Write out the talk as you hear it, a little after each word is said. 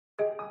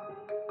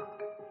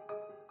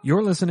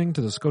You're listening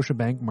to the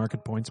Scotiabank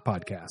Market Points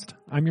podcast.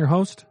 I'm your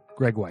host,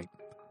 Greg White.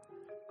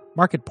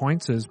 Market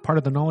Points is part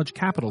of the Knowledge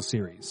Capital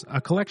series, a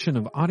collection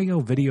of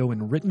audio, video,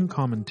 and written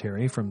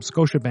commentary from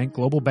Scotiabank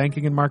Global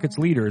Banking and Markets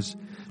leaders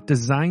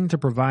designed to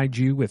provide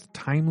you with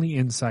timely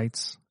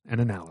insights and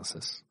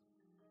analysis.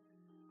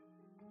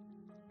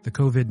 The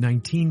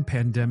COVID-19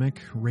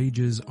 pandemic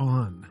rages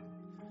on.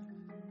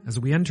 As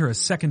we enter a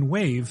second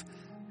wave,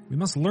 we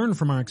must learn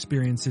from our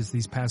experiences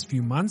these past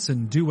few months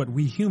and do what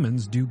we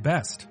humans do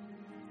best: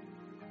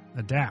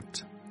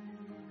 adapt.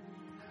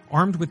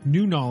 Armed with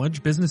new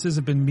knowledge, businesses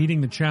have been meeting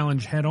the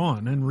challenge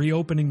head-on and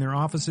reopening their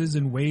offices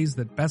in ways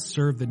that best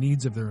serve the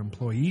needs of their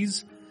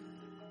employees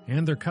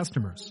and their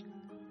customers.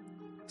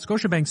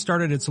 Scotiabank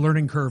started its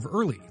learning curve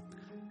early.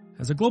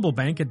 As a global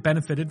bank, it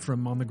benefited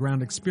from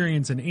on-the-ground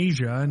experience in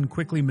Asia and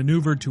quickly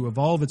maneuvered to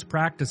evolve its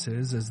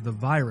practices as the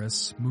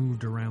virus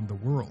moved around the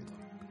world.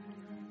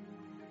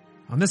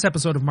 On this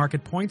episode of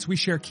Market Points, we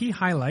share key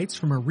highlights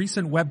from a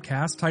recent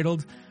webcast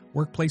titled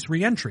Workplace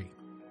Reentry: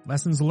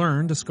 Lessons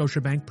Learned, a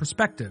Scotiabank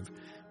Perspective,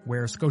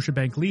 where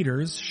Scotiabank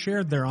leaders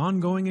shared their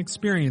ongoing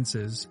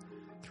experiences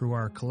through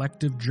our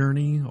collective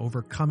journey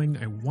overcoming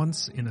a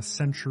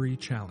once-in-a-century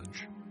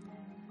challenge.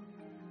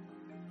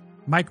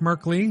 Mike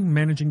Merkley,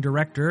 Managing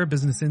Director,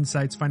 Business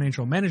Insights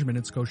Financial Management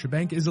at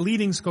Scotiabank, is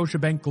leading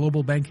Scotiabank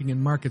Global Banking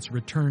and Markets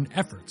return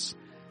efforts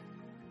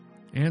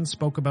and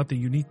spoke about the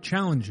unique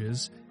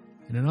challenges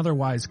in an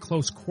otherwise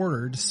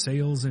close-quartered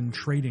sales and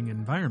trading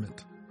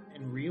environment.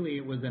 And really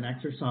it was an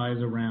exercise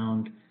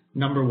around,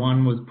 number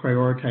one was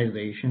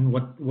prioritization.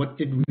 What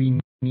did we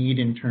need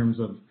in terms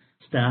of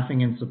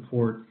staffing and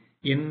support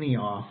in the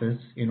office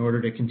in order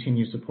to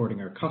continue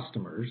supporting our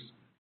customers?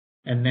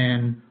 And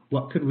then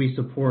what could we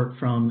support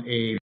from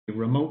a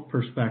remote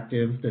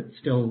perspective that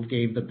still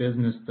gave the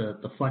business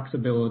the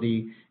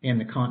flexibility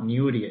and the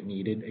continuity it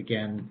needed,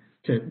 again,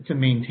 to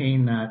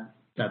maintain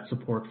that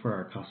support for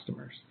our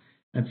customers.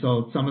 And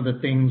so some of the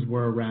things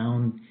were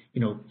around,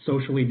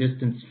 socially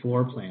distanced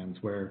floor plans,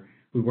 where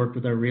we worked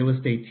with our real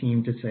estate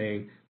team to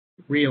say,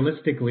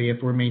 realistically, if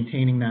we're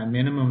maintaining that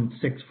minimum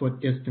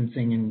 6-foot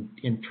distancing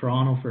in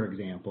Toronto, for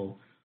example,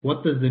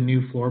 what does the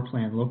new floor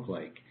plan look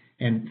like?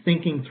 And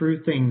thinking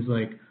through things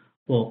like,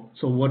 well,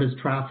 so what does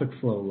traffic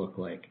flow look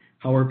like?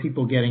 How are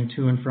people getting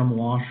to and from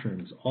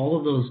washrooms? All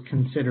of those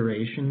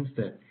considerations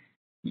that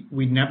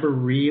we never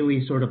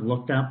really sort of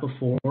looked at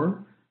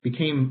before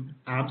became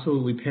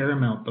absolutely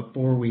paramount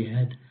before we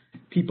had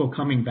people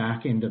coming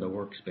back into the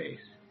workspace.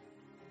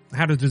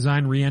 How to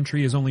design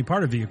reentry is only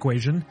part of the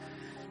equation.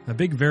 A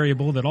big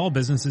variable that all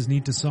businesses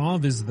need to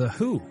solve is the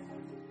who.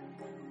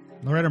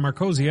 Loretta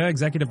Marcosia,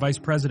 Executive Vice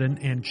President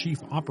and Chief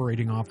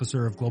Operating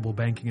Officer of Global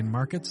Banking and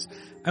Markets,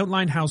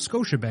 outlined how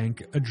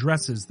Scotiabank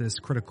addresses this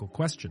critical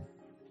question.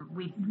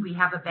 We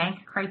have a bank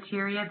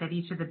criteria that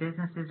each of the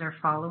businesses are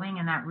following,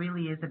 and that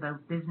really is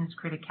about business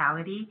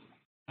criticality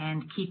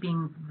and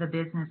keeping the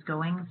business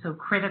going. So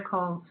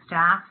critical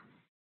staff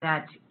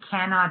that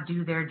cannot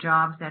do their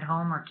jobs at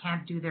home or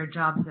can't do their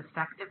jobs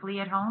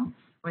effectively at home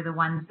were the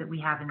ones that we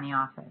have in the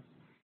office.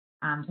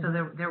 So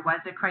there was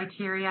a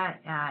criteria.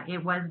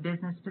 It was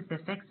business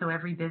specific, so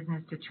every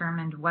business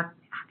determined what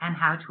and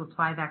how to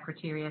apply that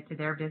criteria to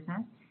their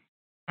business.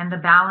 And the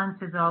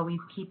balance is always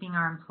keeping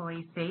our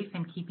employees safe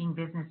and keeping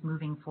business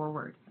moving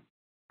forward.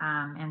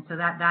 And so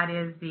that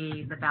is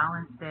the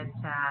balance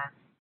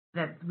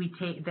that we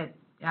take, that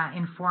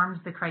informs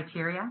the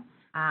criteria.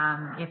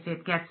 If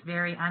it gets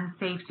very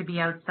unsafe to be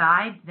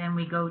outside, then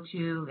we go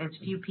to as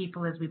few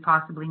people as we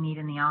possibly need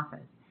in the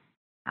office.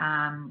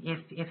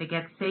 If it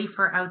gets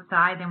safer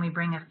outside, then we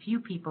bring a few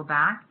people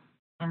back,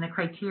 and the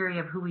criteria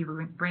of who we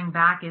bring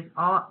back is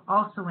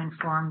also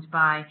informed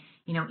by,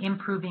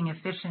 improving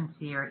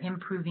efficiency or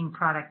improving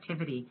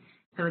productivity.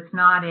 So it's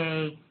not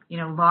a,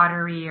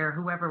 lottery or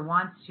whoever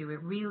wants to.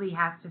 It really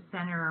has to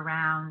center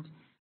around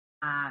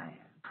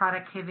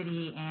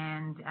productivity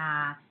and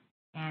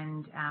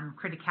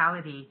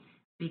criticality,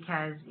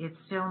 because it's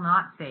still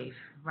not safe,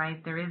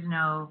 right? There is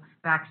no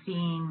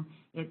vaccine.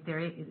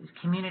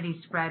 Community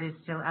spread is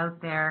still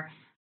out there.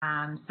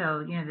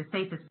 So, the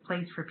safest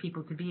place for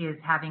people to be is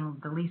having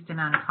the least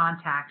amount of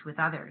contact with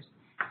others.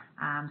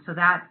 So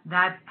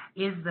that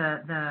is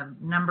the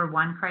number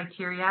one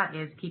criteria,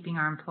 is keeping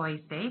our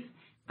employees safe,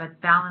 but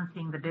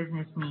balancing the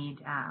business need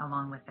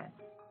along with it.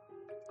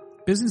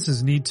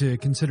 Businesses need to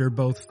consider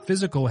both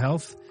physical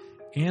health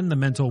and the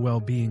mental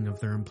well-being of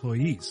their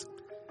employees.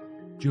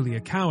 Julia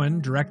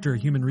Cowan, Director,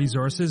 Human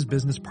Resources,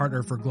 Business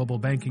Partner for Global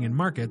Banking and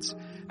Markets,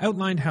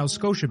 outlined how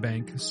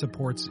Scotiabank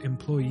supports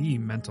employee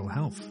mental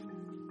health.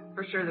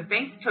 For sure, the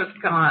bank took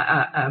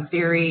a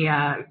very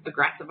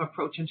aggressive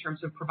approach in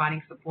terms of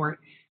providing support.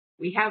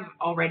 We have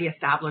already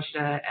established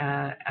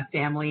a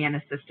family and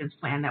assistance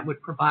plan that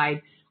would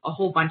provide a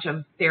whole bunch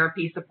of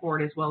therapy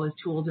support as well as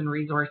tools and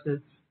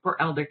resources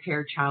for elder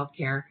care, child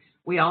care.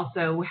 We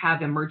also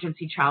have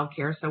emergency child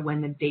care, so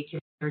when the daycare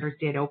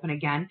did open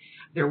again,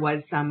 there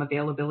was some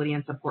availability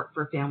and support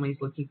for families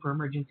looking for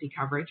emergency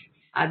coverage.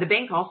 The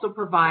bank also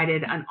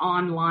provided an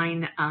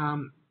online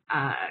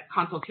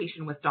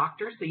consultation with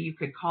doctors, so you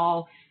could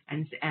call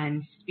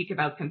and speak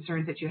about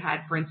concerns that you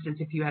had. For instance,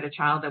 if you had a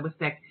child that was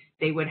sick,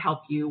 they would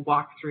help you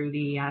walk through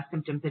the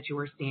symptoms that you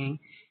were seeing.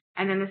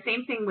 And then the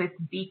same thing with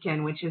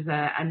Beacon, which is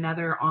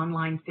another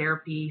online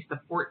therapy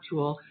support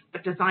tool,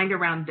 but designed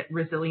around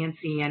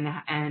resiliency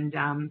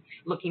and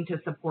looking to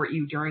support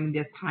you during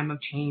this time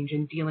of change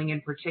and dealing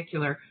in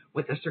particular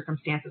with the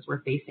circumstances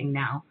we're facing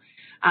now.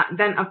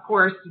 Then, of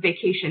course,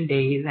 vacation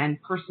days and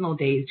personal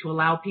days to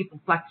allow people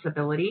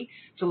flexibility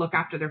to look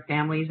after their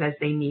families as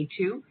they need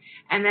to.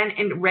 And then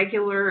in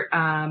regular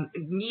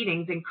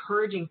meetings,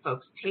 encouraging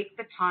folks, take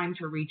the time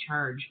to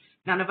recharge.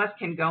 None of us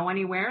can go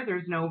anywhere.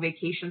 There's no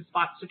vacation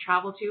spots to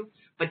travel to,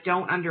 but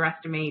don't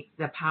underestimate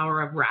the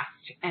power of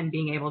rest and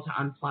being able to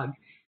unplug.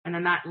 And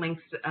then that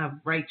links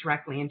right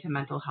directly into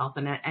mental health.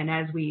 And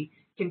as we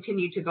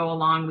continue to go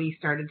along, we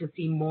started to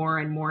see more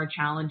and more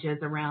challenges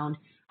around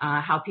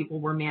how people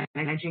were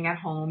managing at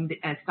home,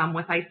 some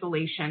with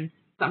isolation,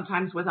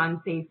 sometimes with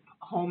unsafe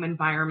home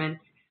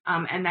environments,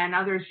 and then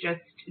others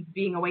just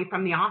being away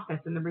from the office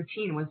and the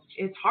routine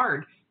it's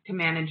hard to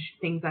manage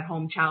things at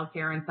home,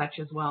 childcare and such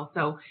as well.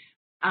 So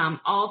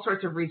all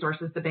sorts of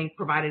resources the bank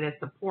provided as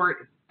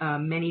support,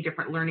 many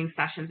different learning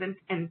sessions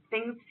and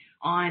things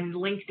on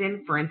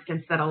LinkedIn, for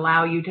instance, that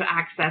allow you to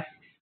access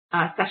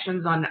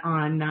sessions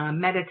on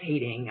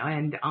meditating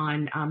and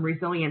on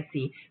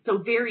resiliency. So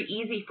very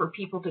easy for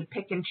people to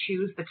pick and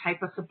choose the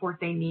type of support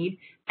they need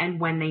and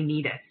when they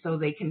need it, so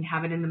they can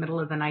have it in the middle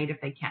of the night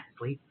if they can't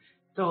sleep.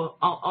 So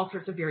all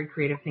sorts of very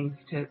creative things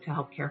to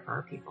help care for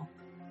our people.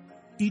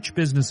 Each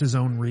business's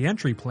own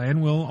reentry plan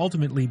will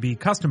ultimately be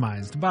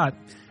customized, but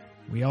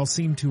we all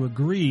seem to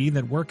agree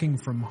that working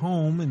from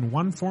home in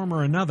one form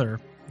or another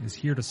is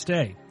here to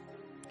stay.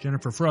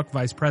 Jennifer Frook,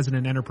 Vice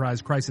President,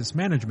 Enterprise Crisis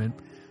Management,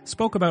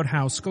 spoke about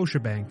how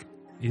Scotiabank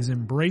is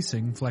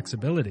embracing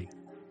flexibility.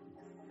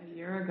 A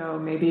year ago,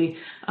 maybe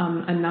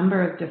a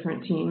number of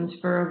different teams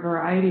for a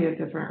variety of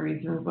different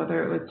reasons,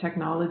 whether it was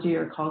technology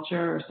or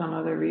culture or some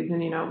other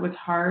reason, it was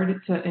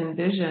hard to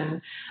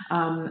envision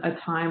a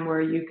time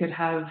where you could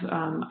have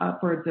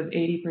upwards of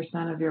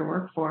 80% of your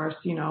workforce,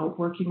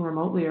 working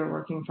remotely or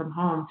working from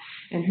home.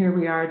 And here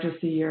we are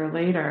just a year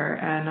later,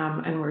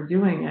 and we're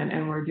doing it,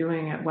 and we're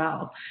doing it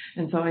well.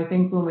 And so I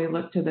think when we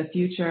look to the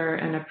future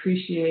and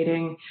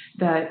appreciating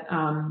that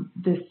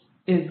this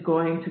is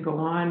going to go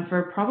on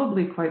for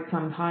probably quite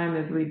some time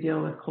as we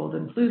deal with cold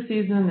and flu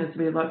season, as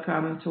we look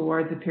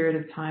towards a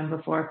period of time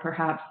before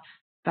perhaps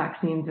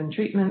vaccines and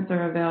treatments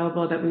are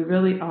available, that we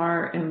really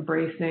are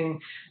embracing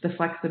the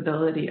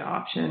flexibility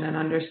option and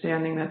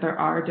understanding that there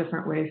are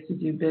different ways to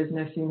do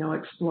business,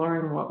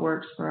 exploring what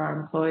works for our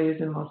employees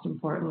and most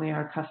importantly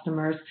our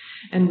customers,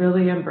 and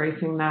really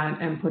embracing that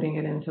and putting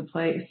it into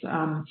place.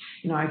 I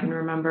can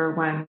remember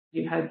when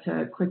you had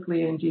to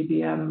quickly in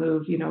GBM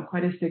move,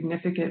 quite a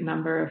significant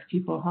number of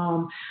people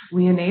home.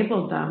 We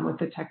enabled them with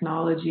the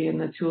technology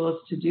and the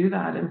tools to do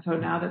that. And so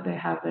now that they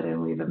have it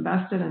and we've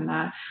invested in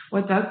that,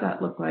 what does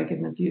that look like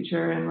in the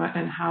future,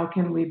 and how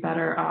can we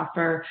better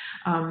offer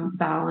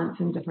balance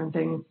and different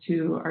things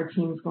to our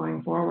teams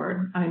going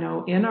forward? I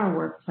know in our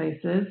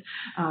workplaces,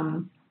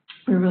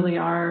 we really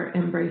are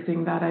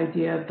embracing that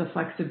idea of the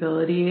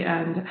flexibility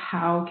and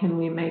how can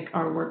we make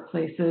our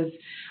workplaces,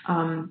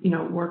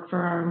 work for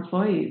our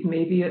employees.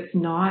 Maybe it's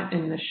not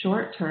in the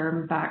short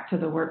term back to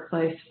the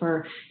workplace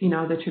for,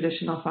 the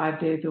traditional 5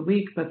 days a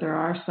week, but there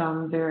are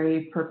some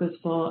very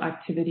purposeful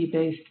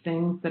activity-based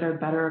things that are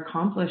better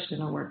accomplished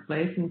in a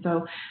workplace. And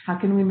so how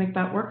can we make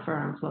that work for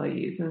our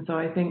employees? And so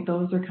I think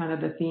those are kind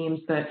of the themes,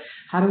 that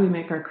how do we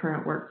make our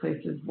current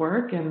workplaces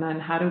work? And then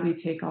how do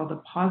we take all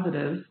the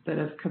positives that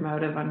have come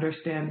out of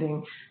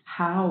understanding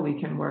how we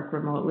can work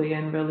remotely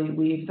and really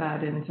weave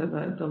that into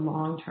the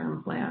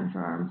long-term plan for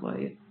our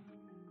employees.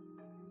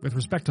 With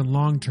respect to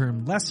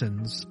long-term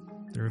lessons,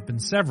 there have been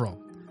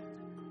several.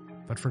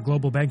 But for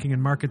Global Banking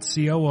and Markets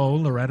COO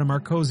Loretta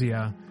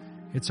Marcosia,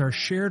 it's our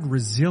shared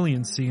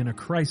resiliency in a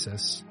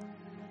crisis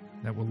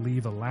that will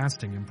leave a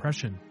lasting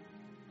impression.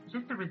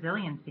 Just the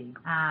resiliency,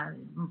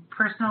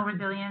 personal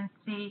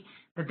resiliency,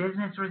 the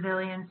business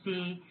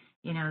resiliency,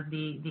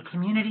 the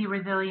community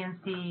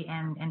resiliency,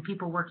 and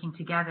people working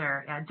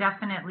together.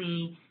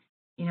 Definitely,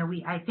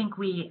 I think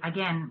we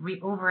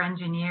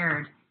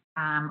over-engineered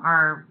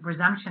our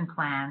resumption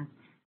plans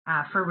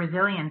for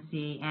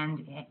resiliency,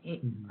 and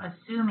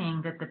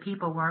assuming that the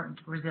people weren't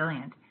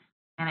resilient.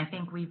 And I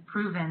think we've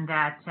proven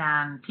that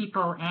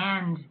people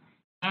and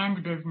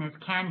business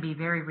can be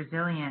very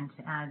resilient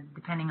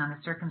depending on the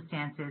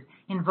circumstances,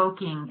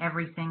 invoking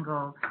every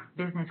single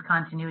business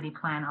continuity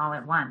plan all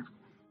at once.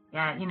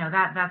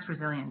 That's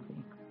resiliency.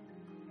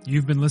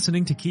 You've been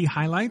listening to key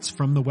highlights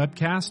from the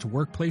webcast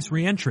Workplace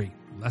Reentry,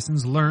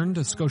 Lessons Learned,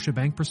 a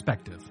Scotiabank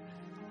Perspective.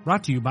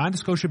 Brought to you by the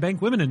Scotiabank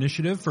Women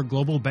Initiative for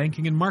Global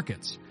Banking and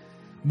Markets.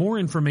 More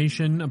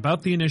information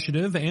about the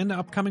initiative and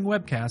upcoming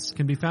webcasts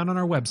can be found on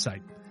our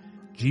website,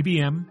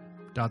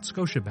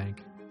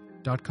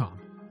 gbm.scotiabank.com.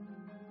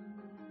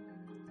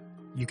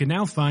 You can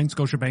now find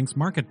Scotiabank's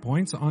Market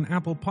Points on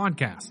Apple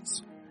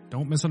Podcasts.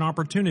 Don't miss an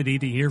opportunity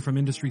to hear from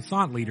industry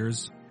thought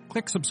leaders.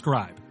 Click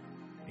subscribe.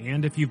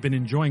 And if you've been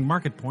enjoying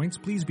Market Points,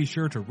 please be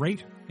sure to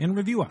rate and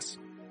review us.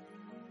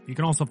 You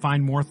can also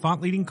find more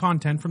thought-leading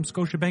content from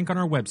Scotiabank on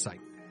our website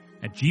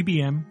at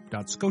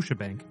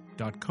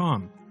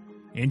gbm.scotiabank.com.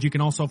 And you can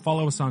also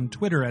follow us on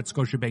Twitter at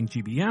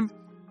ScotiabankGBM,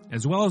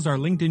 as well as our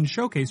LinkedIn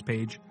showcase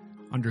page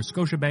under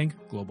Scotiabank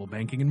Global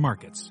Banking and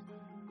Markets.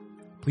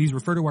 Please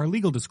refer to our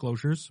legal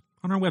disclosures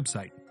on our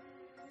website.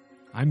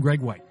 I'm Greg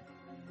White,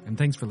 and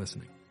thanks for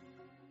listening.